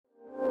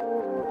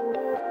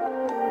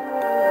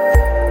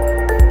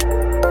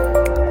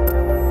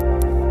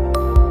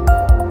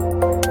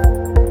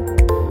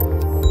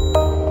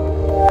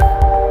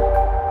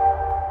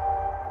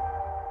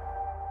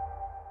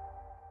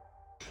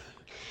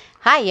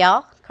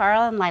y'all.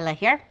 Carl and Lila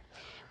here.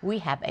 We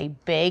have a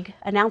big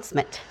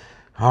announcement.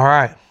 All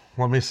right.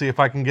 Let me see if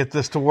I can get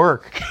this to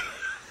work.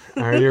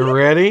 Are you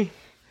ready?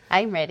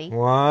 I'm ready.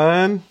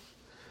 1,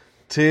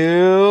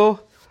 2,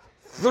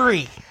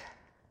 3.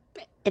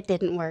 It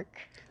didn't work.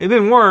 It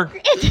didn't work.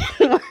 It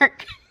didn't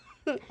work.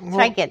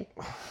 Try again.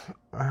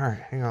 All right.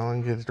 Hang on. Let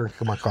me get a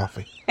drink of my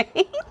coffee.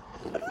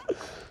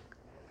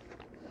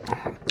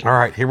 All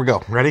right. Here we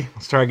go. Ready?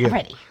 Let's try again. I'm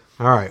ready.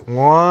 All right.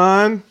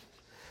 1,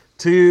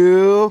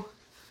 2,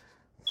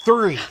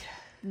 3.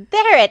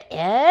 There it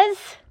is.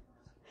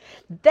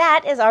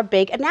 That is our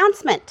big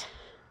announcement.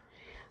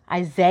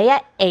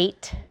 Isaiah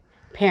 8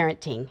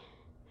 Parenting.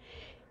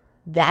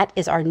 That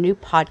is our new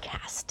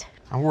podcast.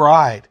 All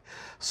right.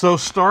 So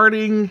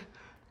starting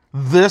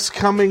this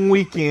coming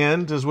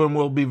weekend is when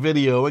we'll be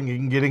videoing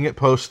and getting it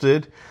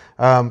posted.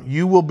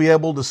 You will be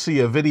able to see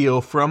a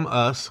video from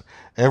us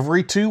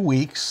every 2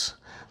 weeks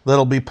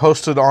that'll be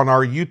posted on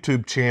our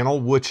YouTube channel,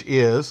 which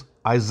is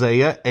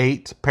Isaiah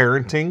 8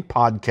 Parenting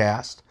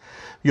Podcast.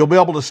 You'll be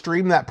able to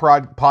stream that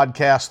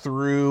podcast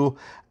through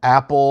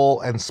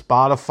Apple and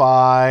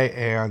Spotify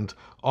and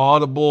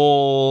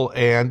Audible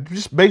and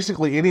just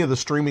basically any of the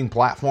streaming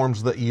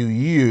platforms that you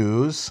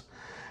use.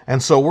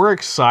 And so we're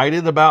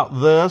excited about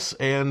this,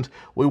 and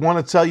we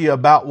want to tell you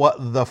about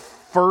what the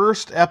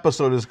first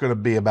episode is going to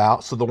be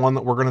about. So the one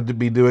that we're going to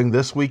be doing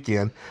this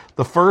weekend,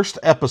 the first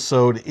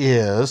episode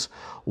is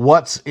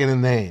What's in a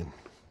Name?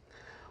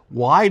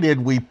 Why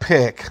did we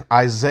pick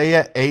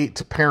Isaiah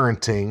 8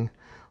 Parenting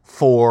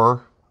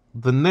for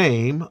the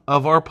name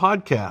of our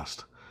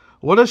podcast?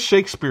 What does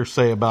Shakespeare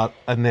say about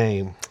a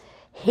name?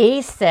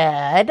 He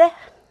said,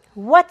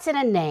 "What's in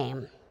a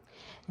name?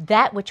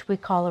 That which we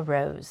call a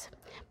rose,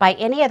 by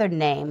any other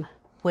name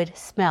would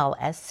smell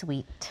as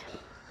sweet."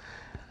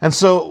 And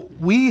so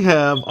we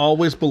have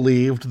always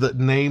believed that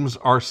names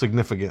are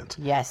significant.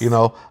 Yes. You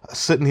know,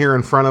 sitting here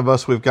in front of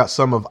us, we've got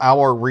some of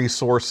our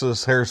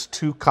resources. Here's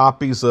 2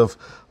 copies of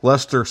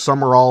Lester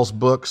Sumrall's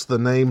books, The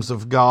Names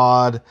of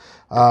God.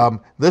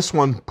 This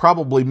one,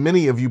 probably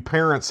many of you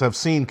parents have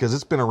seen because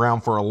it's been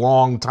around for a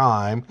long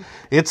time.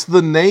 It's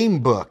the Name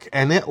Book,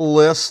 and it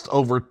lists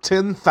over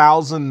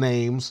 10,000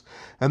 names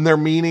and their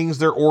meanings,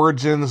 their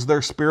origins,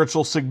 their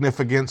spiritual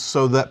significance,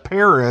 so that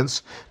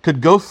parents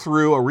could go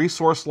through a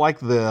resource like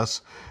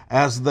this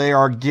as they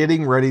are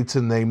getting ready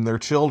to name their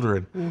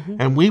children. Mm-hmm.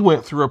 And we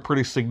went through a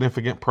pretty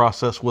significant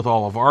process with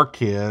all of our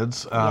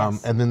kids.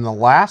 Yes. And then the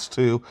last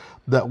 2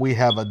 that we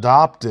have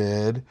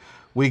adopted,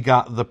 we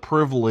got the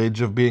privilege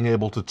of being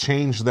able to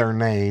change their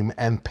name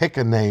and pick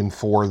a name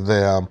for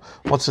them.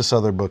 What's this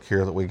other book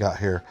here that we got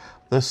here?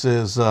 This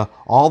is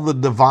all the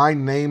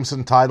divine names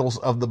and titles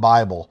of the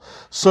Bible.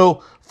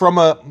 So from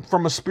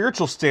a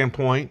spiritual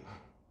standpoint,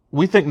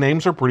 we think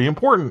names are pretty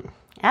important.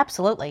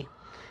 Absolutely.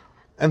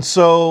 And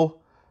so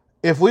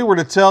if we were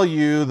to tell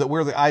you that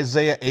we're the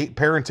Isaiah 8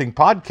 Parenting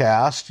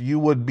Podcast, you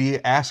would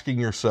be asking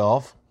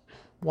yourself,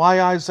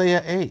 why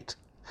Isaiah 8?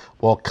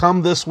 Well,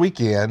 come this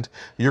weekend,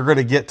 you're going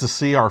to get to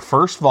see our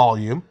first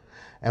volume,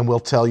 and we'll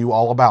tell you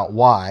all about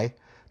why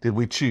did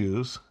we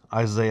choose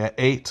Isaiah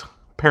 8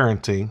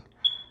 Parenting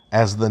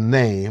as the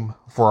name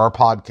for our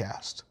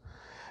podcast.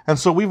 And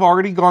so we've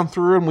already gone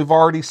through and we've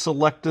already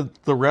selected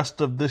the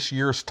rest of this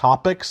year's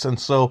topics. And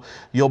so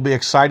you'll be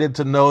excited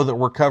to know that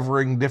we're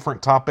covering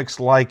different topics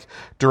like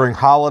during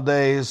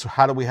holidays,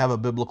 how do we have a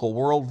biblical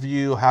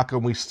worldview? How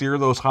can we steer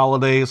those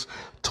holidays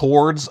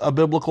towards a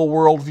biblical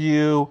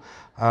worldview?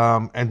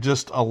 And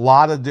just a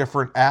lot of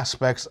different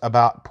aspects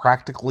about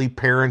practically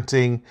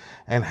parenting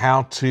and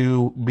how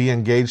to be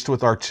engaged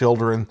with our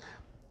children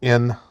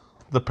in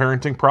the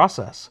parenting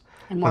process.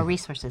 And more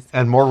resources.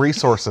 And more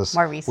resources.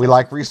 More resources. We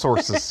like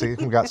resources. See,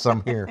 we've got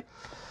some here.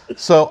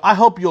 So I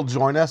hope you'll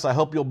join us. I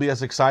hope you'll be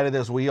as excited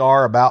as we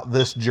are about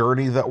this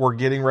journey that we're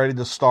getting ready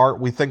to start.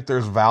 We think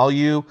there's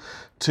value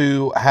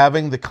to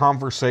having the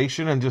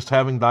conversation and just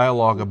having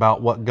dialogue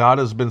about what God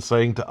has been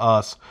saying to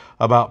us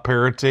about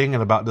parenting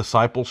and about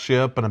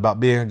discipleship and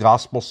about being a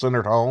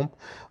gospel-centered home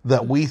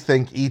that we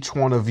think each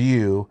one of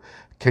you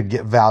can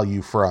get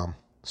value from.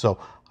 So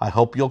I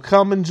hope you'll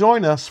come and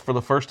join us for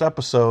the first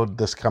episode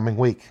this coming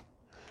week.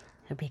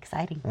 It'll be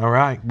exciting. All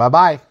right.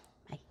 Bye-bye.